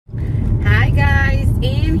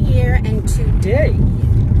am here, and today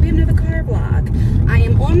we have another car vlog. I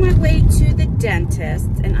am on my way to the dentist,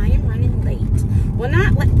 and I am running late. Well,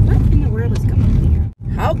 not like, what in the world is going on here?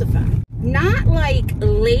 Hold the phone. Not like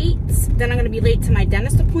late, then I'm going to be late to my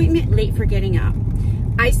dentist appointment, late for getting up.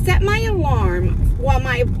 I set my alarm, well,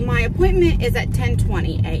 my appointment is at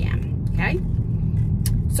 10:20 a.m., okay?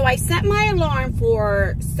 So I set my alarm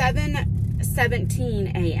for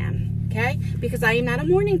 7:17 a.m., okay? Because I am not a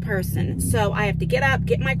morning person. So I have to get up,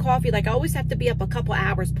 get my coffee. Like, I always have to be up a couple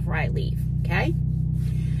hours before I leave, okay?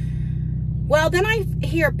 Well, then I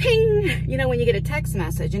hear ping, you know, when you get a text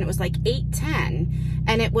message, and it was like 8:10,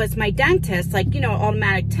 and it was my dentist, like, you know,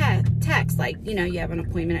 automatic text, like, you know, you have an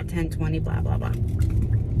appointment at 10:20, blah, blah, blah.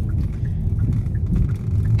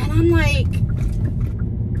 And I'm like,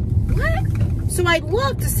 what? So I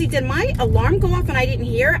looked to see, did my alarm go off and I didn't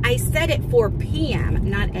hear? I set it for p.m.,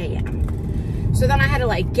 not a.m. So then I had to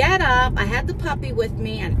like get up. I had the puppy with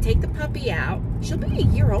me and take the puppy out. She'll be a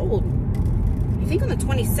year old, I think on the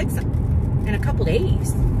 26th, in a couple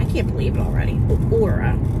days. I can't believe it already.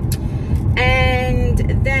 Aura. And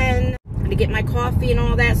then I had to get my coffee and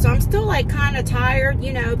all that. So I'm still like kind of tired,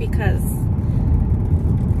 you know, because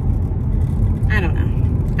I don't know.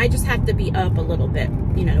 I just have to be up a little bit,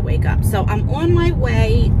 you know, to wake up. So I'm on my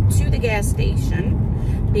way to the gas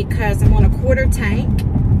station because I'm on a quarter tank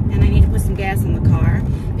and I need to put some gas in the car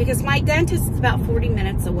because my dentist is about 40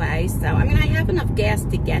 minutes away. So, I mean, I have enough gas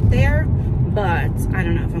to get there, but I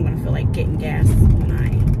don't know if I'm going to feel like getting gas when I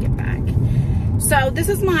get back. So this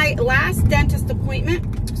is my last dentist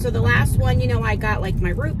appointment. So the last one, you know, I got like my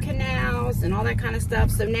root canals and all that kind of stuff.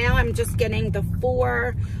 So now I'm just getting the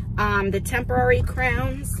the temporary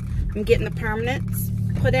crowns. I'm getting the permanents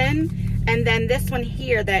put in. And then this one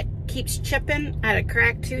here that keeps chipping. I had a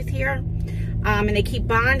cracked tooth here. And they keep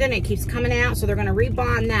bonding. It keeps coming out. So they're going to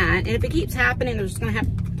rebond that. And if it keeps happening, they're just going to have...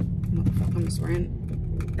 Motherfucker, I'm just ran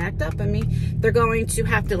backed up on me. They're going to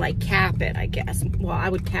have to like cap it, I guess. Well, I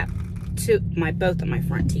would cap both of my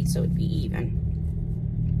front teeth so it'd be even.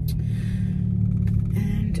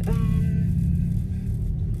 And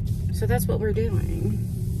so that's what we're doing.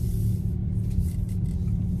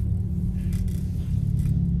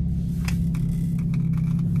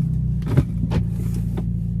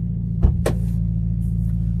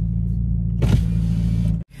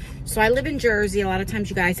 So I live in Jersey. A lot of times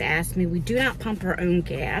you guys ask me, we do not pump our own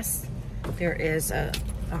gas. There is a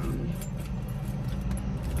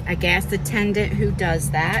gas attendant who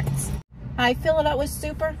does that. I fill it up with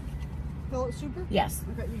super. Fill it super? Yes.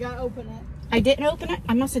 Okay, you gotta open it. I didn't open it?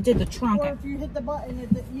 I must have did the trunk. Or if you hit the button,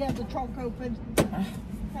 you have the trunk open.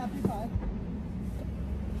 Happy pie.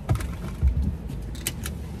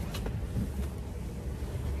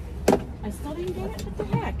 I still didn't get it? What the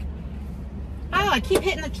heck? Oh, I keep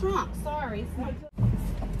hitting the trunk. Sorry. And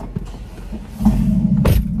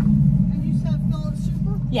you said fill it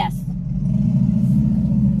super? Yes.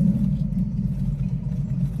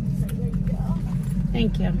 Okay, there you go.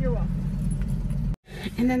 Thank you. You're welcome.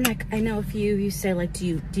 And then, like, I know a few you say, like,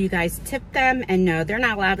 do you guys tip them? And no, they're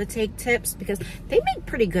not allowed to take tips because they make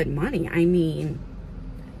pretty good money. I mean,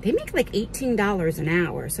 they make like $18 an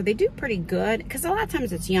hour. So they do pretty good. Because a lot of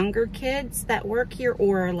times it's younger kids that work here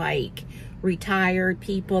or like retired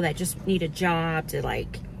people that just need a job to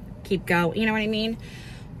like keep going. You know what I mean?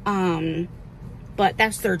 But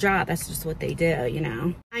that's their job. That's just what they do, you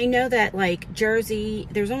know. I know that like Jersey,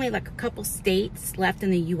 there's only like a couple states left in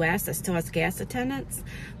the US that still has gas attendants.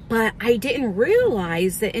 But I didn't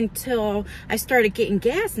realize it until I started getting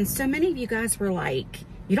gas. And so many of you guys were like,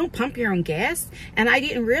 you don't pump your own gas? And I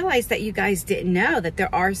didn't realize that you guys didn't know that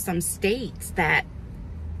there are some states that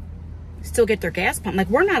still get their gas pumped. Like,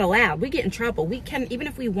 we're not allowed. We get in trouble. We can, even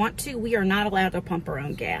if we want to, we are not allowed to pump our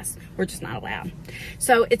own gas. We're just not allowed.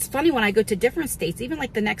 So it's funny when I go to different states, even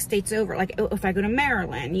like the next states over, like if I go to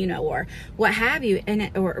Maryland, you know, or what have you,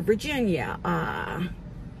 or Virginia,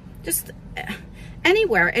 just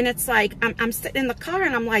anywhere. And it's like, I'm sitting in the car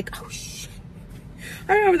and I'm like, oh shit.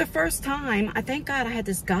 I remember the first time, I thank God I had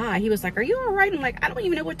this guy. He was like, are you all right? I'm like, I don't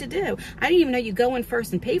even know what to do. I didn't even know you go in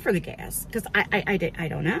first and pay for the gas. Because I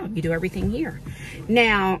don't know. You do everything here.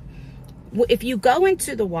 Now, if you go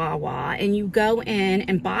into the WAWA and you go in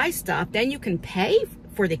and buy stuff, then you can pay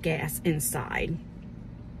for the gas inside.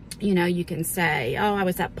 You know, you can say, oh, I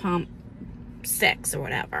was at pump 6 or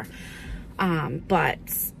whatever. But,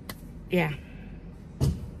 yeah.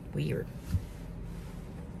 Weird.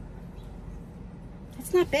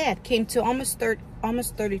 It's not bad. Came to almost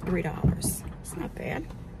 $33. It's not bad.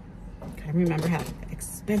 I remember how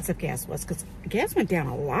expensive gas was because gas went down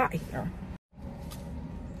a lot here.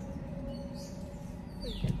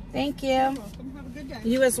 Thank you. Welcome. Have a good day.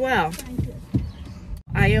 You as well. Thank you.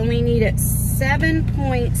 I only needed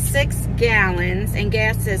 7.6 gallons and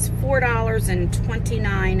gas is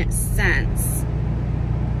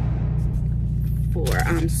 $4.29 for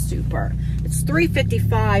super. It's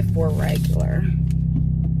 $3.55 for regular.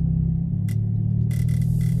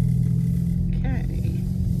 Okay.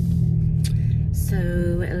 So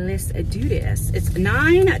let's do this. It's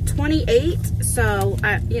 9:28, so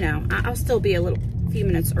I'll still be a few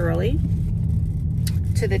minutes early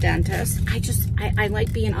to the dentist. I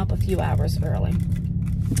like being up a few hours early.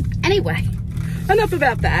 Anyway, enough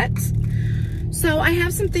about that. So I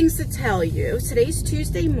have some things to tell you. Today's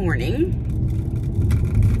Tuesday morning.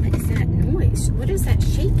 What is that noise? What is that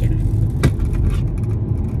shaking?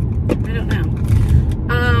 I don't know.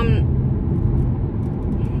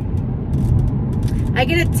 I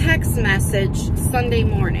get a text message Sunday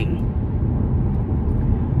morning.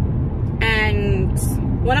 And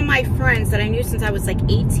one of my friends that I knew since I was like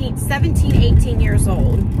 17, 18 years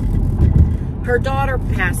old, her daughter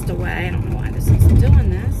passed away. I don't know why this is doing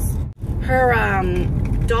this. Her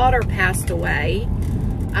daughter passed away.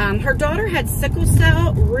 Her daughter had sickle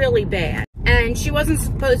cell really bad. And she wasn't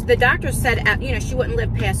supposed, the doctor said, she wouldn't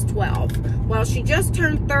live past 12. Well, she just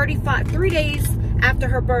turned 35, 3 days after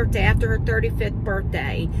her birthday, after her 35th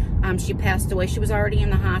birthday, she passed away. She was already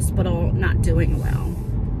in the hospital, not doing well.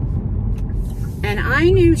 And I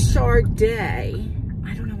knew Sade,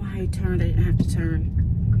 I don't know why I turned, I didn't have to turn.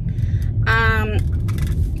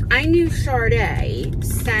 I knew Sade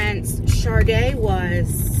since Sade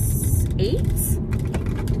was 8.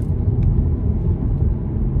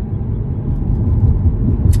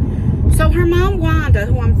 So her mom, Wanda,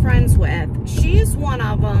 who I'm friends with, she's one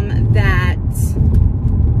of them that,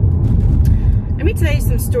 let me tell you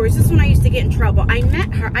some stories. This is when I used to get in trouble. I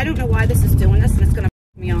met her, I don't know why this is doing this, and it's going to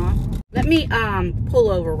piss me off. Let me pull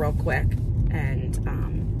over real quick and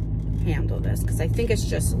handle this, because I think it's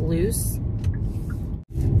just loose.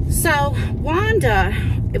 So Wanda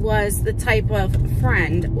was the type of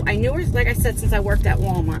friend, I knew her, like I said, since I worked at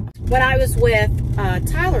Walmart. When I was with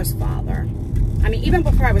Tyler's father, I mean, even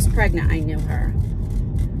before I was pregnant, I knew her.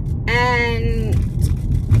 And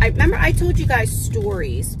I remember I told you guys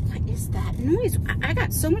stories. What is that noise? I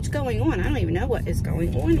got so much going on. I don't even know what is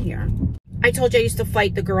going on here. I told you I used to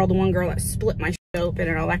fight the one girl that split my shit open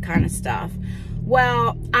and all that kind of stuff.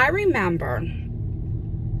 Well, I remember,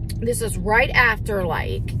 this is right after,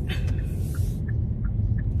 like,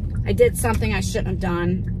 I did something I shouldn't have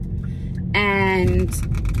done. And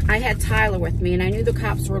I had Tyler with me, and I knew the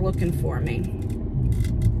cops were looking for me.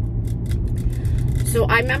 So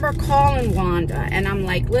I remember calling Wanda, and I'm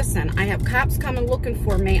like, listen, I have cops coming looking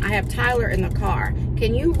for me. I have Tyler in the car.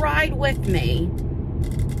 Can you ride with me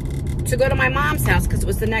to go to my mom's house? Because it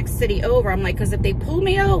was the next city over. I'm like, because if they pull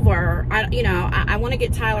me over, I want to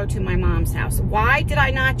get Tyler to my mom's house. Why did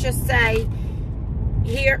I not just say,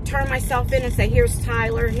 here, turn myself in and say, here's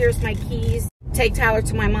Tyler, here's my keys, take Tyler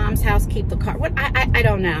to my mom's house, keep the car? What? I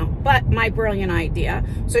don't know, but my brilliant idea.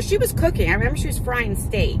 So she was cooking. I remember she was frying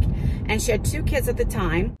steak, and she had 2 kids at the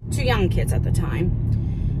time, 2 young kids at the time.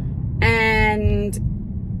 And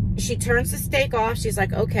she turns the steak off. She's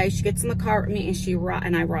like, okay. She gets in the car with me,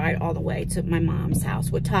 and I ride all the way to my mom's house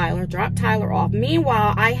with Tyler, drop Tyler off.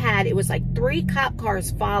 Meanwhile, it was like 3 cop cars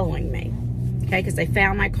following me. Okay, because they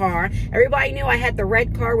found my car. Everybody knew I had the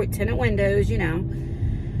red car with tinted windows, you know.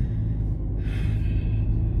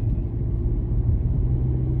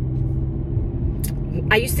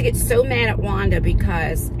 I used to get so mad at Wanda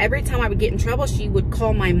because every time I would get in trouble, she would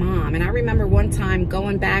call my mom. And I remember one time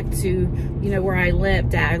going back to, where I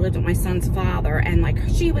lived at. I lived with my son's father, and like,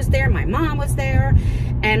 she was there, my mom was there,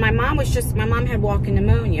 and my mom had walking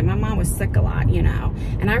pneumonia. My mom was sick a lot,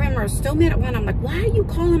 And I remember I was so mad at Wanda. I'm like, why are you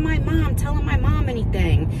calling my mom, telling my mom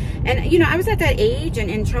anything? And, I was at that age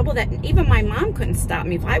and in trouble that even my mom couldn't stop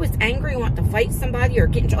me. If I was angry and wanted to fight somebody or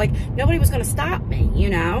get in trouble, like, nobody was going to stop me,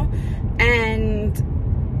 And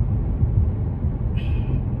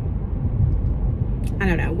I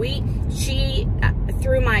don't know, she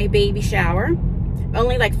threw my baby shower.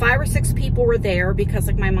 Only like 5 or 6 people were there because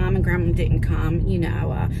like my mom and grandma didn't come,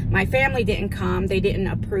 my family didn't come. They didn't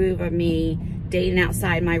approve of me dating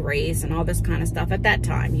outside my race and all this kind of stuff at that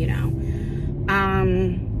time,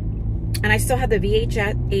 and I still have the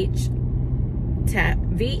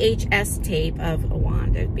VHS tape of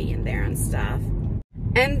Wanda being there and stuff.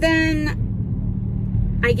 And then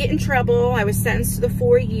I get in trouble. I was sentenced to the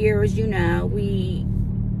 4 years,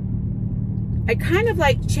 I kind of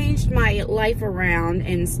like changed my life around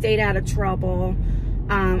and stayed out of trouble.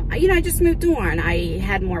 I just moved on. I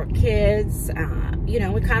had more kids.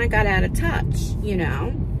 We kind of got out of touch,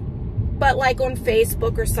 But like on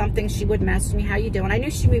Facebook or something, she would message me, how you doing? I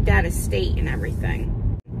knew she moved out of state and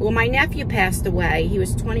everything. Well, my nephew passed away. He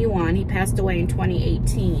was 21. He passed away in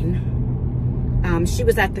 2018. She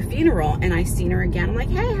was at the funeral, and I seen her again. I'm like,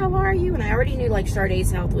 hey, how are you? And I already knew, like,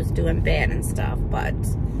 Sade's health was doing bad and stuff. But,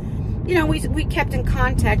 you know, we kept in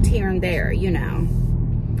contact here and there, you know.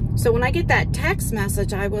 So when I get that text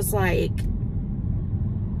message, I was like,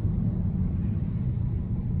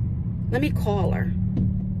 let me call her.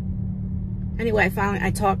 Anyway,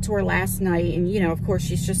 I talked to her last night, and, you know, of course,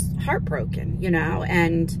 she's just heartbroken, you know,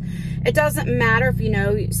 and it doesn't matter if, you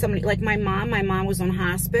know, somebody, like my mom was on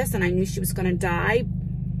hospice, and I knew she was going to die,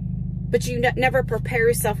 but you never prepare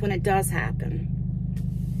yourself when it does happen.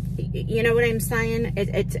 You know what I'm saying?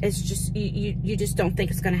 It's just, you just don't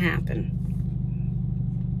think it's going to happen.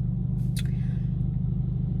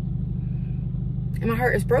 And my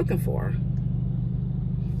heart is broken for her.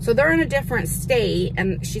 So they're in a different state,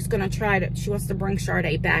 and she's going to she wants to bring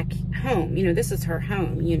Sade back home. You know, this is her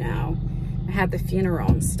home, you know. I had the funeral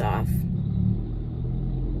and stuff.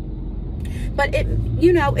 But it,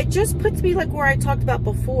 you know, it just puts me like where I talked about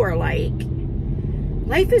before, like,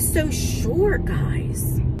 life is so short,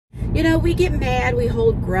 guys. You know, we get mad, we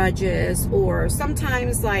hold grudges, or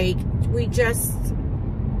sometimes, like, we just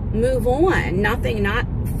move on. Nothing, not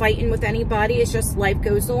fighting with anybody. It's just life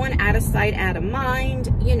goes on, out of sight, out of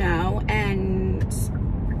mind, you know, and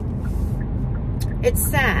it's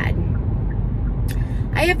sad.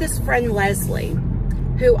 I have this friend, Leslie,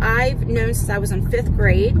 who I've known since I was in 5th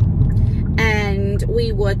grade, and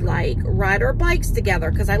we would, like, ride our bikes together,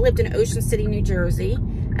 because I lived in Ocean City, New Jersey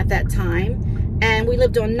at that time. And we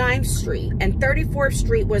lived on 9th Street, and 34th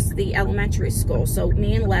Street was the elementary school. So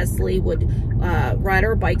me and Leslie would ride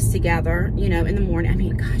our bikes together, you know, in the morning. I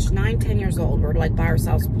mean, gosh, 9, 10 years old. We're like by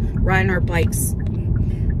ourselves riding our bikes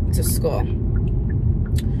to school.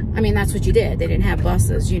 I mean, that's what you did. They didn't have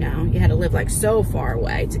buses, you know. You had to live like so far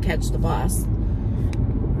away to catch the bus.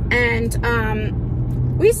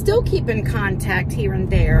 And we still keep in contact here and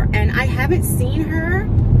there. And I haven't seen her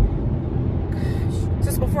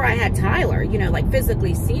just before I had Tyler, you know, like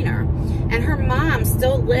physically seen her. And her mom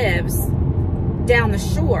still lives down the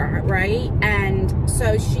shore, right? And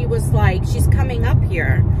so she was like, she's coming up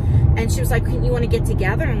here. And she was like, you want to get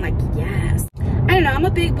together? And I'm like, yes. I don't know, I'm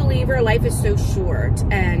a big believer. Life is so short.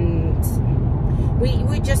 And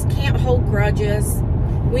we just can't hold grudges.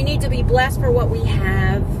 We need to be blessed for what we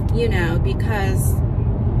have, you know, because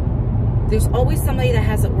there's always somebody that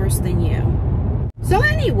has it worse than you. So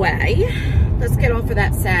anyway, let's get off of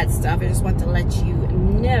that sad stuff. I just want to let you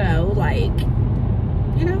know, like,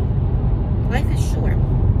 you know, life is short.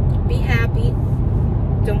 Be happy.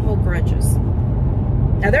 Don't hold grudges.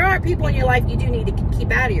 Now, there are people in your life you do need to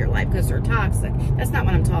keep out of your life because they're toxic. That's not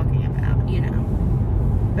what I'm talking about, you know.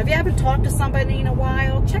 But if you haven't talked to somebody in a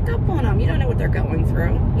while, check up on them. You don't know what they're going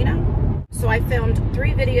through, you know. So I filmed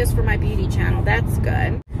 3 videos for my beauty channel. That's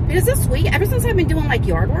good. Because this week, ever since I've been doing, like,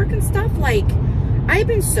 yard work and stuff, like, I've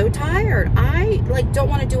been so tired. I, like, don't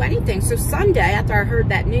want to do anything. So Sunday, after I heard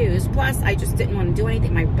that news, plus I just didn't want to do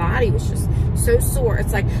anything. My body was just so sore.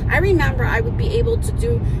 It's like, I remember I would be able to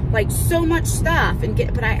do, like, so much stuff.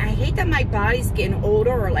 But I hate that my body's getting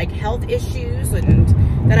older, or, like, health issues,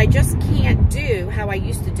 and that I just can't do how I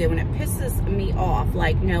used to do. And it pisses me off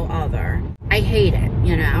like no other. I hate it,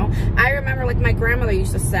 you know. I remember, like my grandmother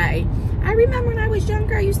used to say, I remember when I was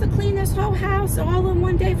younger, I used to clean this whole house all in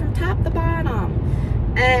one day from top to bottom.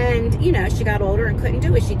 And, you know, she got older and couldn't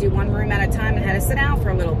do it. She'd do one room at a time and had to sit down for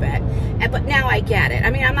a little bit. But now I get it. I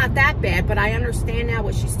mean, I'm not that bad, but I understand now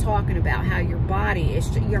what she's talking about, how your body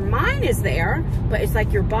is, your mind is there, but it's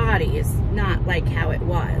like your body is not like how it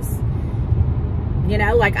was. You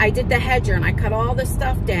know, like I did the hedger and I cut all this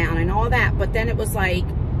stuff down and all that, but then it was like,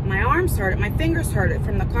 my arms hurt it, my fingers hurt it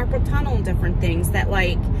from the carpal tunnel and different things that,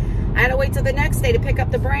 like, I had to wait till the next day to pick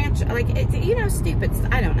up the branch. Like, you know, stupid,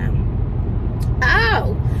 I don't know.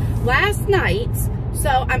 Oh, last night, so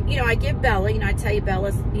I'm, you know, I give Bella, you know, I tell you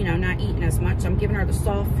Bella's, you know, not eating as much. I'm giving her the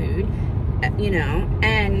soft food, you know,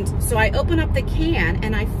 and so I open up the can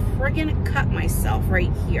and I friggin' cut myself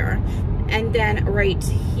right here and then right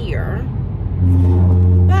here.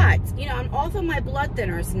 But, you know, I'm off of my blood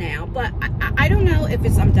thinners now, but I don't know if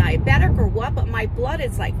it's I'm diabetic or what, but my blood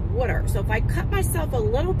is like water. So if I cut myself a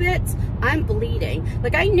little bit, I'm bleeding.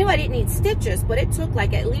 Like, I knew I didn't need stitches, but it took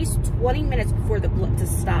like at least 20 minutes before the blood to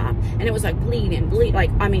stop. And it was like bleeding,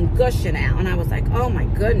 like, I mean, gushing out. And I was like, oh my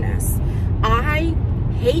goodness. I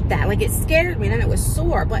hate that. Like, it scared me, and then it was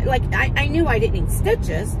sore. But, like, I knew I didn't need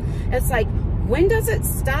stitches. It's like, when does it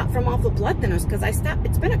stop from off the blood thinners? Because I stopped,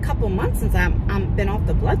 it's been a couple months since I've been off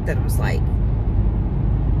the blood thinners. Like,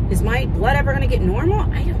 Is my blood ever going to get normal?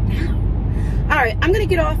 I don't know. All right, I'm going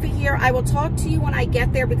to get off of here. I will talk to you when I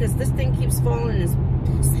get there because this thing keeps falling and is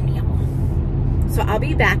pissing me off. So I'll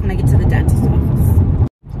be back when I get to the dentist's office.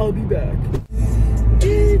 I'll be back.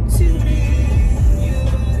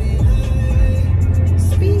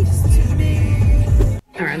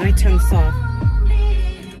 All right, my tongue's soft.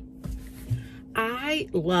 I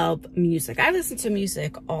love music. I listen to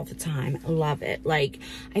music all the time. Love it. Like,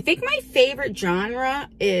 I think my favorite genre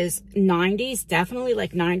is 90s, definitely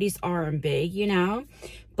like 90s R&B, you know,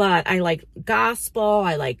 but I like gospel.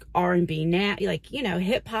 I like R&B now, like, you know,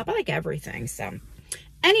 hip hop. I like everything. So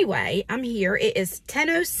anyway, I'm here. It is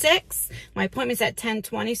 10:06. My appointment's at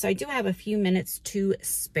 10:20, so I do have a few minutes to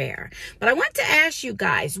spare. But I want to ask you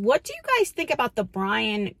guys, what do you guys think about the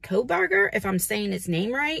Brian Koberger, if I'm saying his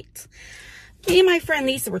name right? Me and my friend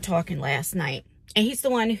Lisa were talking last night, and he's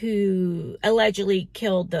the one who allegedly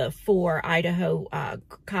killed the 4 Idaho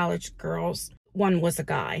college girls. One was a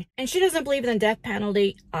guy. And she doesn't believe in the death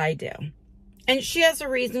penalty. I do. And she has a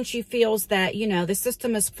reason. She feels that, you know, the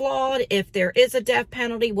system is flawed. If there is a death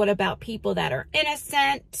penalty, what about people that are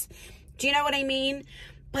innocent? Do you know what I mean?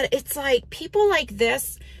 But it's like people like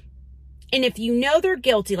this, and if you know they're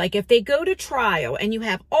guilty, like if they go to trial and you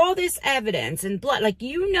have all this evidence and blood, like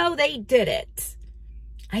you know they did it,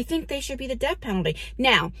 I think they should be the death penalty.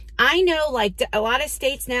 Now, I know like a lot of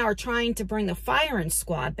states now are trying to bring the firing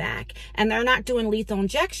squad back, and they're not doing lethal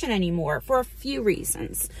injection anymore for a few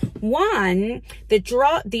reasons. One,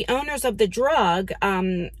 the owners of the drug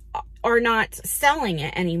are not selling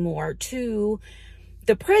it anymore to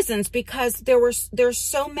the prisons because there's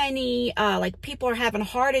so many like people are having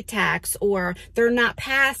heart attacks, or they're not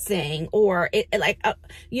passing, or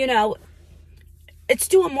you know, it's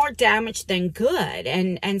doing more damage than good.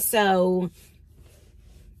 And so,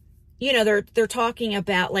 you know, they're talking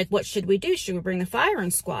about like, what should we do? Should we bring the firing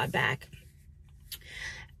squad back?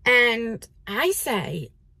 And I say,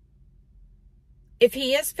 if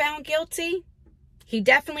he is found guilty, he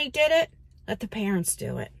definitely did it, let the parents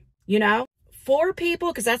do it, you know? 4 people,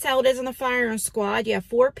 because that's how it is in the firing squad. You have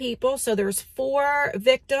 4 people, so there's 4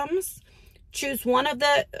 victims. Choose one of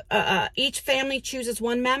the, each family chooses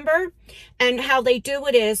 1 member. And how they do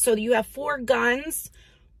it is, so you have 4 guns.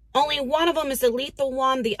 Only one of them is a lethal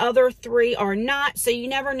one. The other 3 are not. So you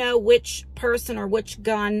never know which person or which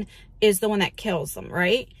gun is the one that kills them,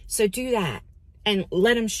 right? So do that and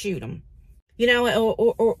let them shoot them. You know,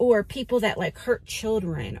 or people that like hurt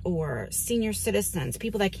children, or senior citizens,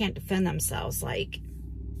 people that can't defend themselves. Like,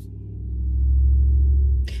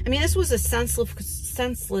 I mean, this was a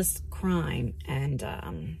senseless crime, and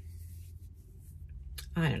I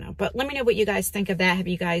don't know. But let me know what you guys think of that. Have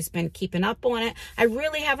you guys been keeping up on it? I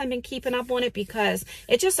really haven't been keeping up on it because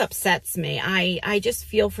it just upsets me. I just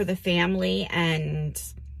feel for the family, and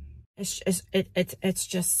it's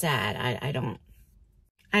just sad. I don't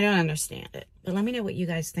understand it. But let me know what you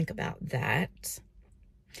guys think about that.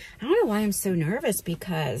 I don't know why I'm so nervous,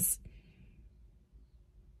 because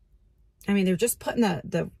I mean, they're just putting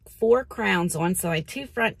the 4 crowns on. So I have 2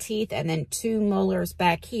 front teeth and then 2 molars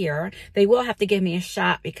back here. They will have to give me a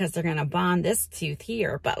shot because they're going to bond this tooth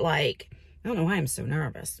here. But like, I don't know why I'm so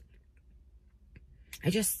nervous.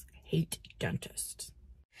 I just hate dentists.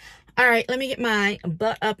 All right, let me get my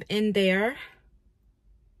butt up in there.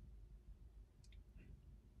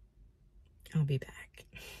 I'll be back.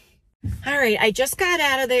 All right, I just got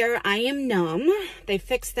out of there. I am numb. They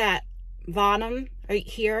fixed that bottom right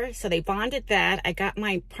here, so they bonded that. I got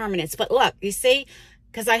my permanents. But look, you see,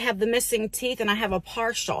 because I have the missing teeth and I have a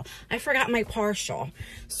partial. I forgot my partial.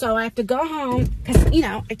 So I have to go home because, you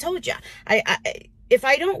know, I told you, if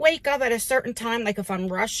I don't wake up at a certain time, like if I'm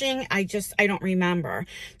rushing, I don't remember.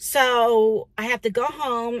 So I have to go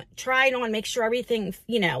home, try it on, make sure everything,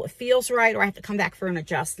 you know, feels right, or I have to come back for an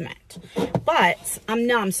adjustment. But I'm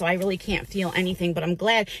numb, so I really can't feel anything, but I'm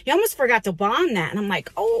glad. You almost forgot to bond that. And I'm like,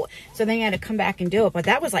 oh, so then I had to come back and do it. But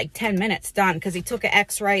that was like 10 minutes done because he took an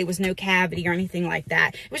x-ray. It was no cavity or anything like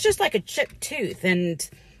that. It was just like a chipped tooth, and,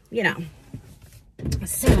 you know.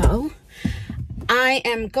 So I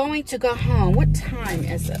am going to go home. What time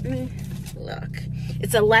is it? Look,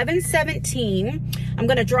 it's 11:17. I'm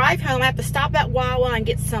going to drive home. I have to stop at WAWA and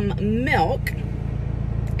get some milk.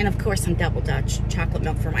 And of course, some double Dutch chocolate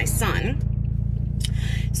milk for my son.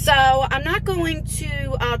 So I'm not going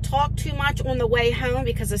to talk too much on the way home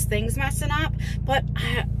because this thing's messing up. But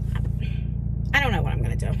I don't know what I'm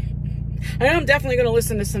going to do. I know I'm definitely going to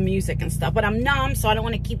listen to some music and stuff. But I'm numb, so I don't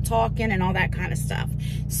want to keep talking and all that kind of stuff.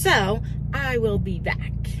 So I will be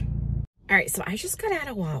back. All right, so I just got out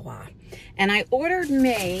of WAWA. And I ordered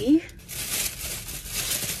me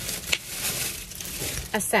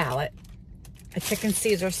a salad, a chicken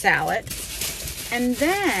Caesar salad. And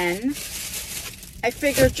then I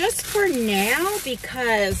figured just for now,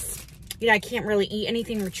 because, you know, I can't really eat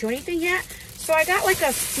anything or chew anything yet. So I got like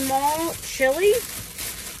a small chili.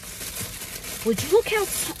 Would you look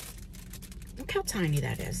how tiny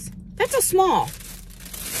that is? That's a small.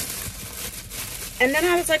 And then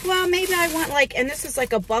I was like, well, maybe I want like, and this is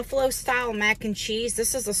like a buffalo style mac and cheese.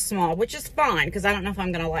 This is a small, which is fine because I don't know if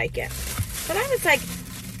I'm going to like it. But I was like,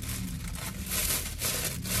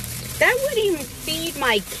 that wouldn't even feed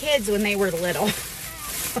my kids when they were little.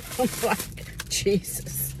 I'm like,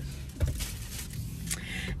 Jesus.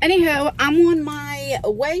 Anywho, I'm on my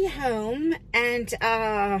way home, and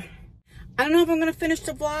I don't know if I'm going to finish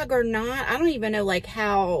the vlog or not. I don't even know like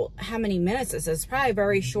how many minutes this is. Probably a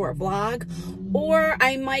very short vlog, or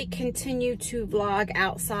I might continue to vlog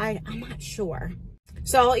outside. I'm not sure.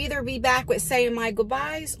 So I'll either be back with saying my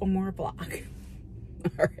goodbyes or more vlog.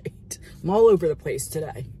 All right. I'm all over the place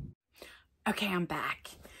today. Okay, I'm back.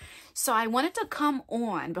 So I wanted to come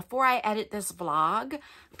on before I edit this vlog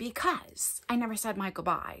because I never said my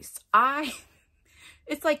goodbyes.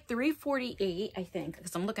 It's like 3:48, I think,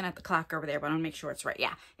 because I'm looking at the clock over there, but I want to make sure it's right.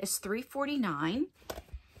 Yeah, it's 3:49.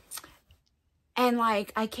 And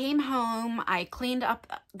like, I came home, I cleaned up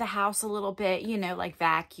the house a little bit, you know, like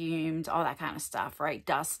vacuumed, all that kind of stuff, right?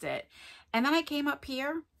 Dusted. And then I came up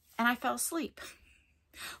here and I fell asleep.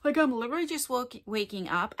 Like, I'm literally just waking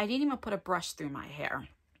up. I didn't even put a brush through my hair.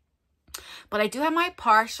 But I do have my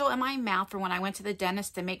partial in my mouth for when I went to the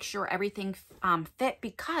dentist to make sure everything fit,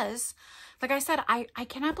 because like I said, I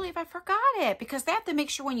cannot believe I forgot it, because they have to make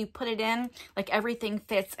sure when you put it in, like everything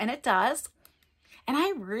fits, and it does. And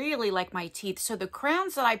I really like my teeth. So the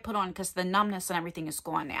crowns that I put on, because the numbness and everything is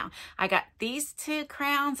gone now. I got these 2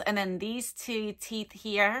 crowns and then these 2 teeth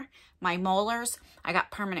here, my molars. I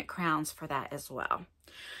got permanent crowns for that as well.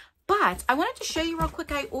 But I wanted to show you real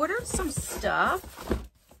quick. I ordered some stuff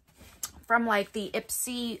from like the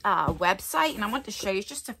Ipsy website, and I want to show you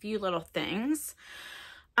just a few little things.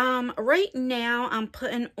 Right now I'm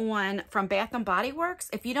putting on from Bath & Body Works.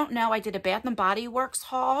 If you don't know, I did a Bath & Body Works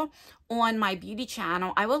haul on my beauty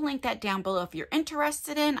channel. I will link that down below if you're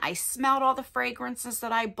interested in. I smelled all the fragrances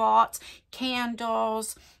that I bought,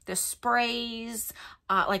 candles, the sprays,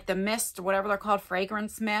 like the mist or whatever they're called,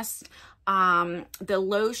 fragrance mist, the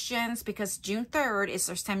lotions, because June 3rd is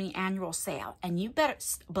their semi-annual sale, and you better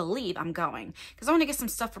believe I'm going, because I want to get some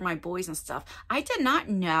stuff for my boys and stuff. I did not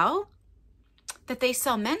know that they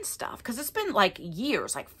sell men's stuff, because it's been like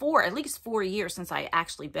years, like at least 4 years since I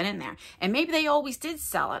actually been in there, and maybe they always did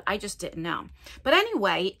sell it. I just didn't know. But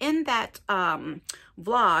anyway, in that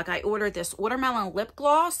vlog, I ordered this watermelon lip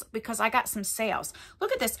gloss because I got some sales.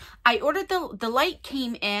 Look at this. I ordered the light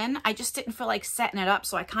came in. I just didn't feel like setting it up,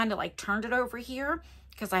 so I kind of like turned it over here,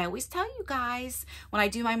 because I always tell you guys when I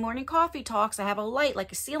do my morning coffee talks, I have a light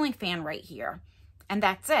like a ceiling fan right here, and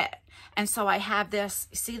that's it. And so I have this,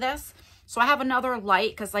 see this? So I have another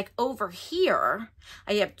light, because like over here,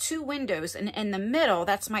 I have 2 windows, and in the middle,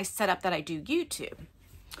 that's my setup that I do YouTube.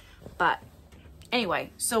 But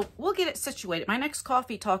anyway, so we'll get it situated. My next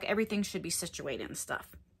coffee talk, everything should be situated and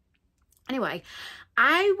stuff. Anyway,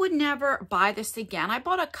 I would never buy this again. I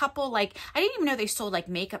bought a couple, like, I didn't even know they sold like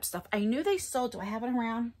makeup stuff. I knew they sold, do I have it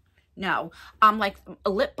around? No, like a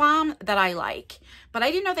lip balm that I like, but I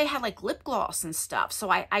didn't know they had like lip gloss and stuff. So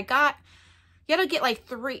I got, you gotta get like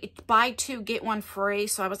 3, buy 2, get 1 free.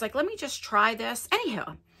 So I was like, let me just try this.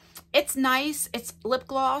 Anyhow, it's nice. It's lip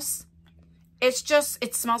gloss. It's just,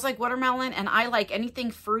 it smells like watermelon, and I like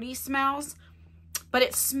anything fruity smells, but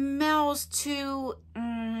it smells too,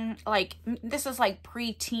 like, this is like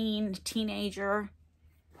pre-teen, teenager.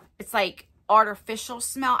 It's like artificial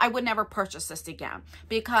smell. I would never purchase this again,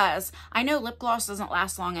 because I know lip gloss doesn't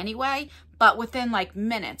last long anyway, but within like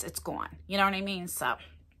minutes, it's gone. You know what I mean? So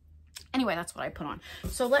anyway, that's what I put on.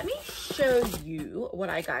 So let me show you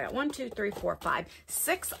what I got. 1, 2, 3, 4, 5,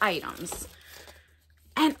 6 items.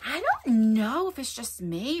 And I don't know if it's just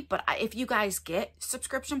me, but if you guys get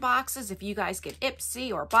subscription boxes, if you guys get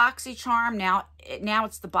Ipsy or Boxycharm, now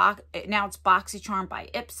it's Boxycharm by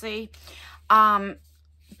Ipsy.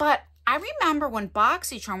 But I remember when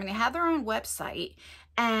Boxycharm, when they had their own website,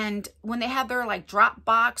 and when they had their like drop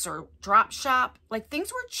box or drop shop, like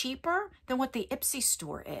things were cheaper than what the Ipsy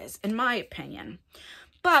store is, in my opinion.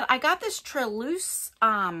 But I got this Treloose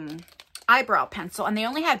eyebrow pencil, and they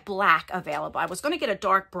only had black available. I was going to get a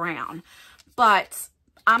dark brown, but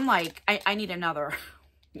I'm like, I need another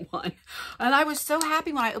one. And I was so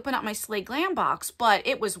happy when I opened up my Slay Glam box, but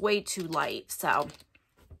it was way too light. So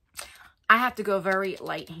I have to go very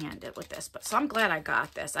light-handed with this. But so I'm glad I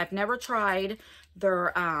got this. I've never tried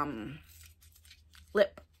their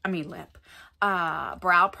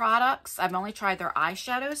brow products. I've only tried their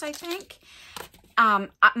eyeshadows, I think.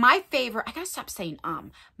 My favorite, I gotta stop saying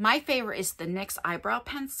my favorite is the NYX eyebrow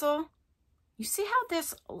pencil. You see how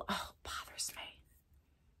this bothers me,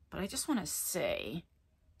 but I just want to see.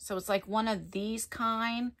 So it's like one of these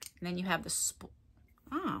kind, and then you have the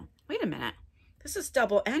oh, wait a minute, this is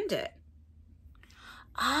double-ended.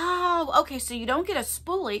 Oh, okay, so you don't get a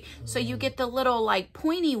spoolie, so you get the little like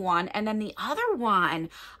pointy one, and then the other one.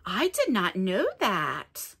 I did not know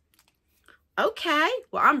that. Okay,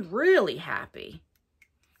 well, I'm really happy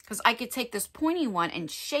because I could take this pointy one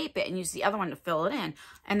and shape it and use the other one to fill it in,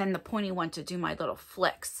 and then the pointy one to do my little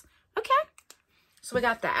flicks. Okay, so we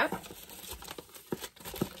got that.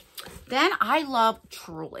 Then I love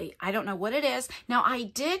Truly. I don't know what it is. Now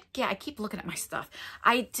I keep looking at my stuff.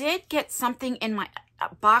 I did get something in my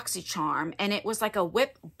Boxycharm, and it was like a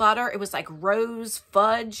whipped butter. It was like rose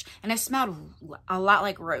fudge, and it smelled a lot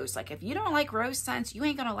like rose. Like if you don't like rose scents, you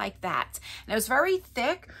ain't gonna like that. And it was very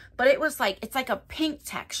thick, but it was like, it's like a pink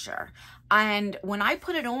texture. And when I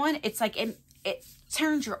put it on, it's like, it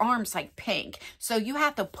turns your arms like pink. So you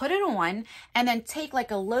have to put it on and then take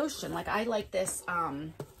like a lotion. Like I like this,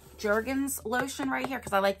 Jergens lotion right here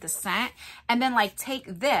because I like the scent, and then like take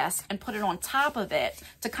this and put it on top of it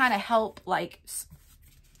to kind of help like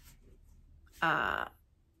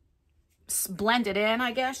blend it in,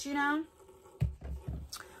 I guess, you know.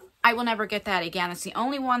 I will never get that again. It's the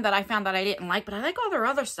only one that I found that I didn't like, but I like all their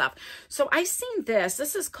other stuff. So I seen this.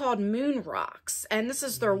 This is called Moon Rocks, and this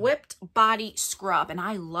is their whipped body scrub, and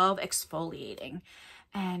I love exfoliating.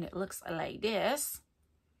 And it looks like this.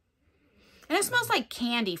 And it smells like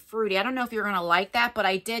candy, fruity. I don't know if you're going to like that, but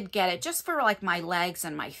I did get it just for like my legs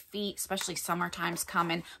and my feet, especially summertime's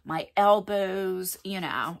coming, my elbows, you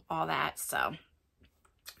know, all that. So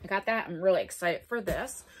I got that. I'm really excited for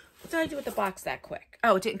this. What did I do with the box that quick?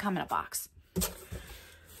 Oh, it didn't come in a box.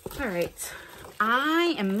 All right.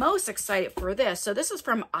 I am most excited for this. So this is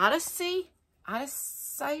from Odyssey.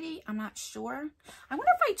 Odyssey? I'm not sure. I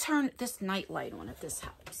wonder if I turn this night light on, if this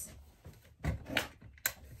helps.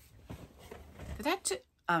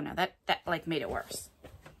 Oh no, that like made it worse.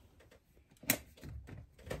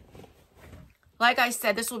 Like I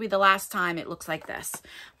said, this will be the last time it looks like this.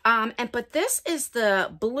 But this is the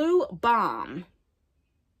Blue Balm.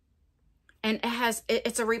 And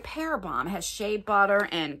it's a repair balm. It has shea butter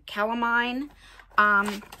and calamine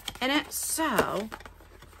in it. So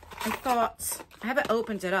I thought, I haven't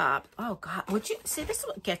opened it up. Oh God, would you see, this is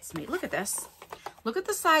what gets me. Look at this. Look at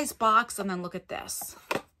the size box, and then look at this.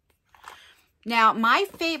 Now, my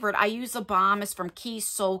favorite, I use a balm, is from Keys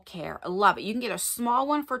Soul Care. I love it. You can get a small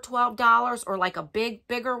one for $12 or like a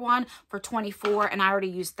bigger one for $24, and I already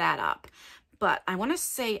used that up. But I want to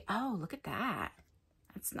say, oh, look at that.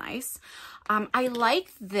 That's nice. I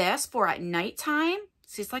like this for at nighttime.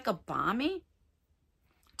 See, it's like a balmy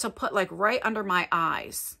to put like right under my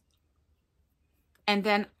eyes. And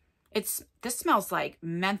then this smells like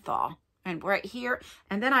menthol. And right here,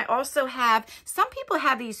 and then I also have, some people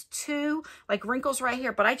have these two like wrinkles right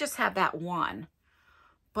here, but I just have that one.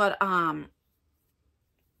 But I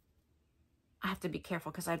have to be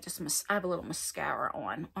careful because I have a little mascara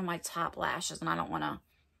on my top lashes, and I don't want to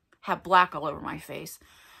have black all over my face.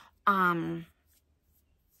 I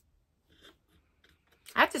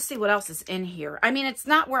have to see what else is in here. I mean, it's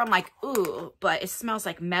not where I'm like, ooh, but it smells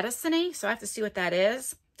like medicine-y, so I have to see what that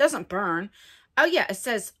is. It doesn't burn. Oh, yeah, it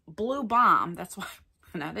says Blue Balm. That's why,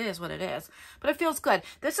 that is what it is. But it feels good.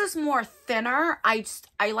 This is more thinner. I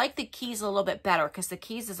like the Keys a little bit better because the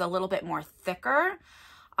Keys is a little bit more thicker.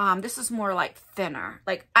 This is more like thinner.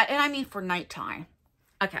 And I mean for nighttime.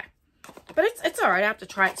 Okay. But it's all right. I have to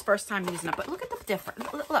try it. It's first time using it. But look at the difference.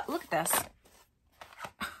 Look at this.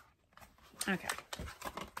 Okay.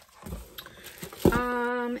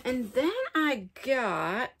 And then I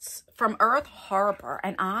got from Earth Harbor,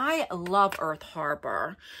 and I love Earth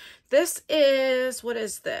Harbor. This is, what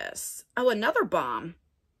is this? Oh, another balm.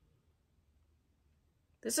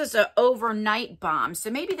 This is an overnight balm, so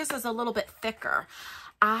maybe this is a little bit thicker.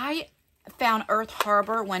 I found Earth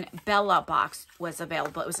Harbor when Bella Box was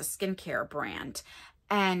available. It was a skincare brand,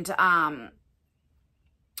 and I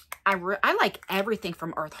like everything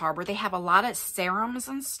from Earth Harbor. They have a lot of serums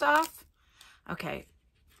and stuff. Okay,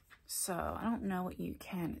 so I don't know what you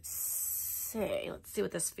can see. Let's see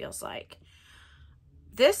what this feels like.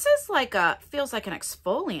 This is like feels like an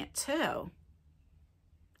exfoliant too.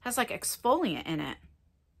 Has like exfoliant in it.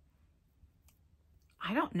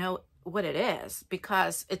 I don't know what it is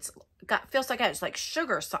because feels like it's like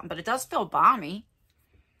sugar or something, but it does feel balmy.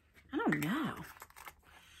 I don't know.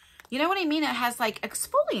 You know what I mean? It has like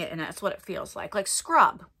exfoliant in it. That's what it feels like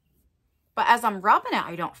scrub. But as I'm rubbing it,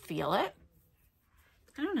 I don't feel it.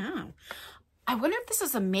 I don't know. I wonder if this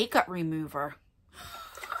is a makeup remover.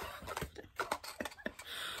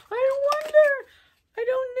 I wonder. I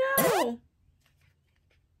don't know.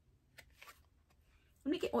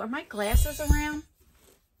 Let me get, are my glasses around?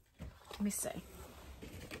 Let me see.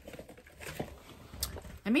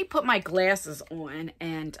 Let me put my glasses on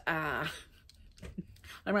and I'm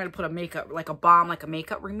going to put a makeup, like a balm, like a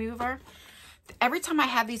makeup remover. Every time I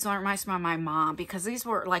have these on, it reminds me of my mom because these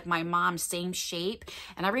were like my mom's same shape.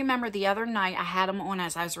 And I remember the other night I had them on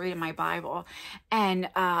as I was reading my Bible and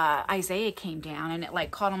Isaiah came down and it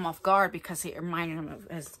like caught him off guard because it reminded him of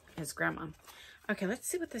his grandma. Okay, let's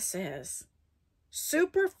see what this is.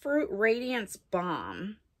 Super Fruit Radiance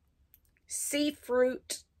Balm, Sea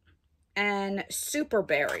Fruit, and Super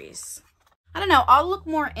Berries. I don't know. I'll look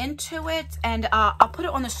more into it and I'll put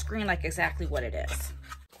it on the screen like exactly what it is.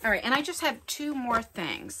 All right, and I just have two more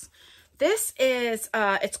things. This is,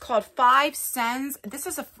 it's called 5 Cents. This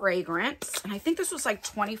is a fragrance, and I think this was like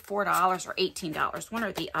 $24 or $18, one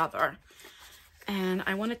or the other. And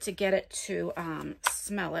I wanted to get it to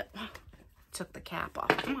smell it. Took the cap off.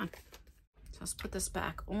 Come on. So let's put this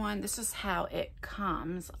back on. This is how it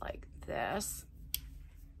comes, like this.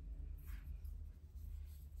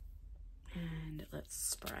 And let's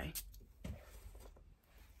spray.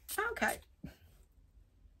 Okay.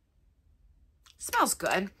 Smells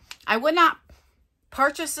good. I would not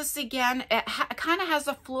purchase this again. It kind of has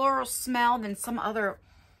a floral smell than some other,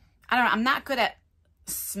 I don't know. I'm not good at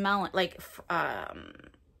smelling, like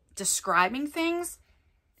describing things.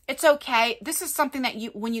 It's okay. This is something that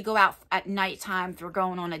when you go out at nighttime, if you're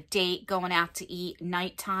going on a date, going out to eat,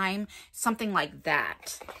 nighttime, something like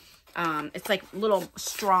that. It's like a little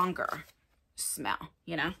stronger smell,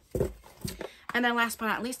 you know? And then last but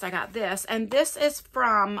not least, I got this. And this is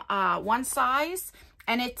from One Size.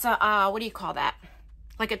 And it's a, what do you call that?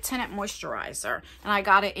 Like a tinted moisturizer. And I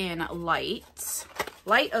got it in Light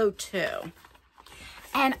 02.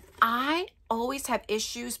 And I always have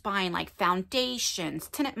issues buying like foundations,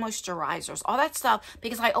 tinted moisturizers, all that stuff,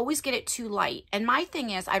 because I always get it too light. And my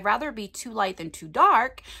thing is, I'd rather be too light than too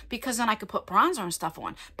dark, because then I could put bronzer and stuff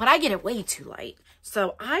on. But I get it way too light.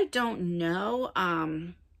 So I don't know.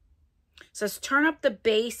 Says turn up the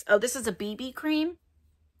base. Oh, this is a BB cream.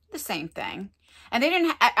 The same thing. And they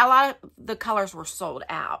didn't, a lot of the colors were sold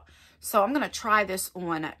out. So I'm going to try this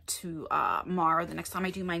on tomorrow, the next time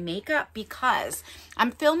I do my makeup, because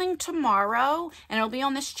I'm filming tomorrow and it'll be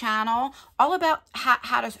on this channel, all about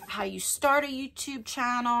how you start a YouTube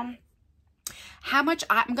channel. How much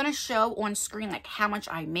I'm going to show on screen, like how much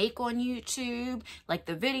I make on YouTube, like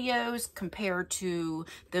the videos compared to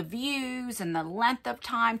the views and the length of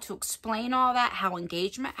time, to explain all that, how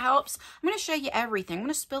engagement helps. I'm going to show you everything. I'm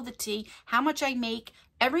going to spill the tea, how much I make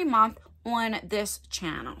every month on this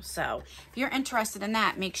channel. So if you're interested in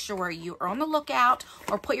that, make sure you are on the lookout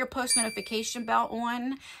or put your post notification bell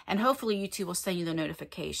on, and hopefully YouTube will send you the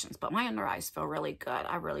notifications. But my under eyes feel really good.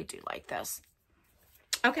 I really do like this.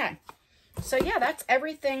 Okay. So yeah, that's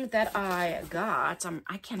everything that I got.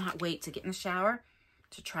 I cannot wait to get in the shower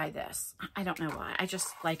to try this. I don't know why. I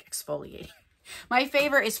just like exfoliating. My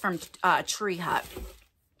favorite is from Tree Hut.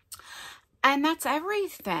 And that's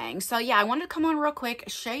everything. So yeah, I wanted to come on real quick,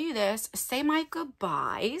 show you this, say my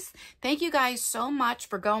goodbyes. Thank you guys so much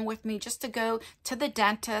for going with me just to go to the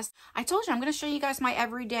dentist. I told you I'm going to show you guys my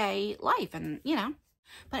everyday life, and you know.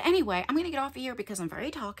 But anyway, I'm going to get off of here because I'm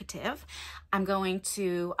very talkative. I'm going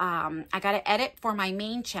to, I got to edit for my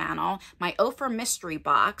main channel, my Oprah mystery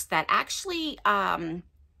box that actually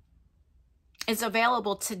is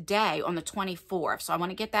available today on the 24th. So I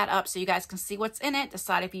want to get that up so you guys can see what's in it,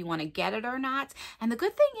 decide if you want to get it or not. And the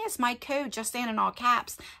good thing is my code, Justine in all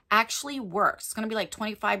caps, actually works. It's going to be like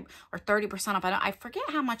 25 or 30% off. I forget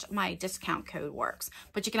how much my discount code works,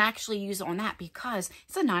 but you can actually use it on that because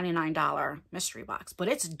it's a $99 mystery box, but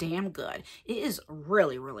it's damn good. It is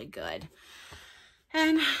really, really good.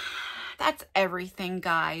 And that's everything,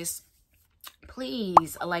 guys.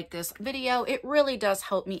 Please like this video. It really does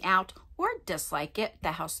help me out, or dislike it.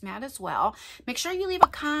 That helps me out as well. Make sure you leave a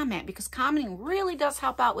comment, because commenting really does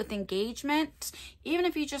help out with engagement, even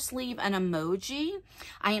if you just leave an emoji.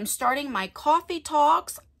 I am starting my coffee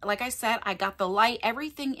talks. Like I said, I got the light,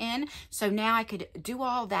 everything in, so now I could do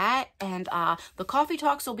all that. And the coffee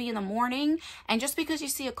talks will be in the morning. And just because you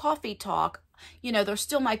see a coffee talk, you know, there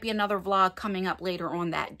still might be another vlog coming up later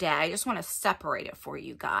on that day. I just want to separate it for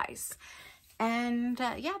you guys. And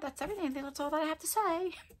yeah, that's everything. I think that's all that I have to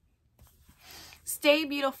say. Stay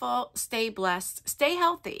beautiful, stay blessed, stay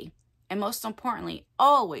healthy, And most importantly,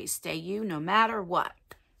 always stay you no matter what.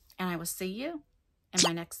 And I will see you in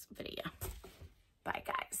my next video. Bye,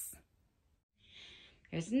 guys.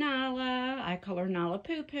 Here's Nala. I call her Nala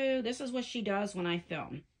Poo Poo. This is what she does when I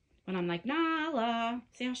film. When I'm like, Nala.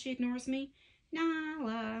 See how she ignores me?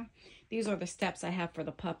 Nala. These are the steps I have for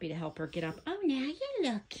the puppy to help her get up. Oh, now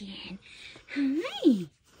you're looking. Hi.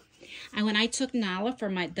 And when I took Nala for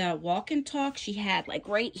the walk and talk, she had like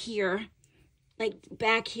right here, like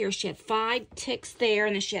back here, she had 5 ticks there,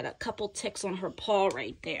 and then she had a couple ticks on her paw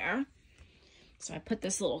right there. So I put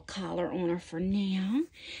this little collar on her for now.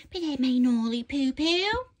 But that my Nolly Poo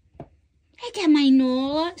Poo. That my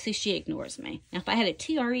Nola. See, she ignores me. Now, if I had a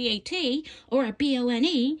T-R-E-A-T or a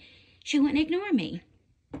B-O-N-E, she wouldn't ignore me.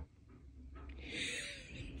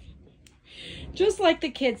 Just like the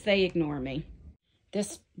kids, they ignore me.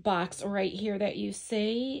 This box right here that you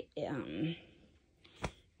see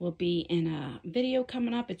will be in a video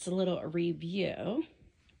coming up. It's a little review.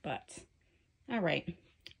 But, all right.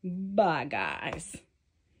 Bye, guys.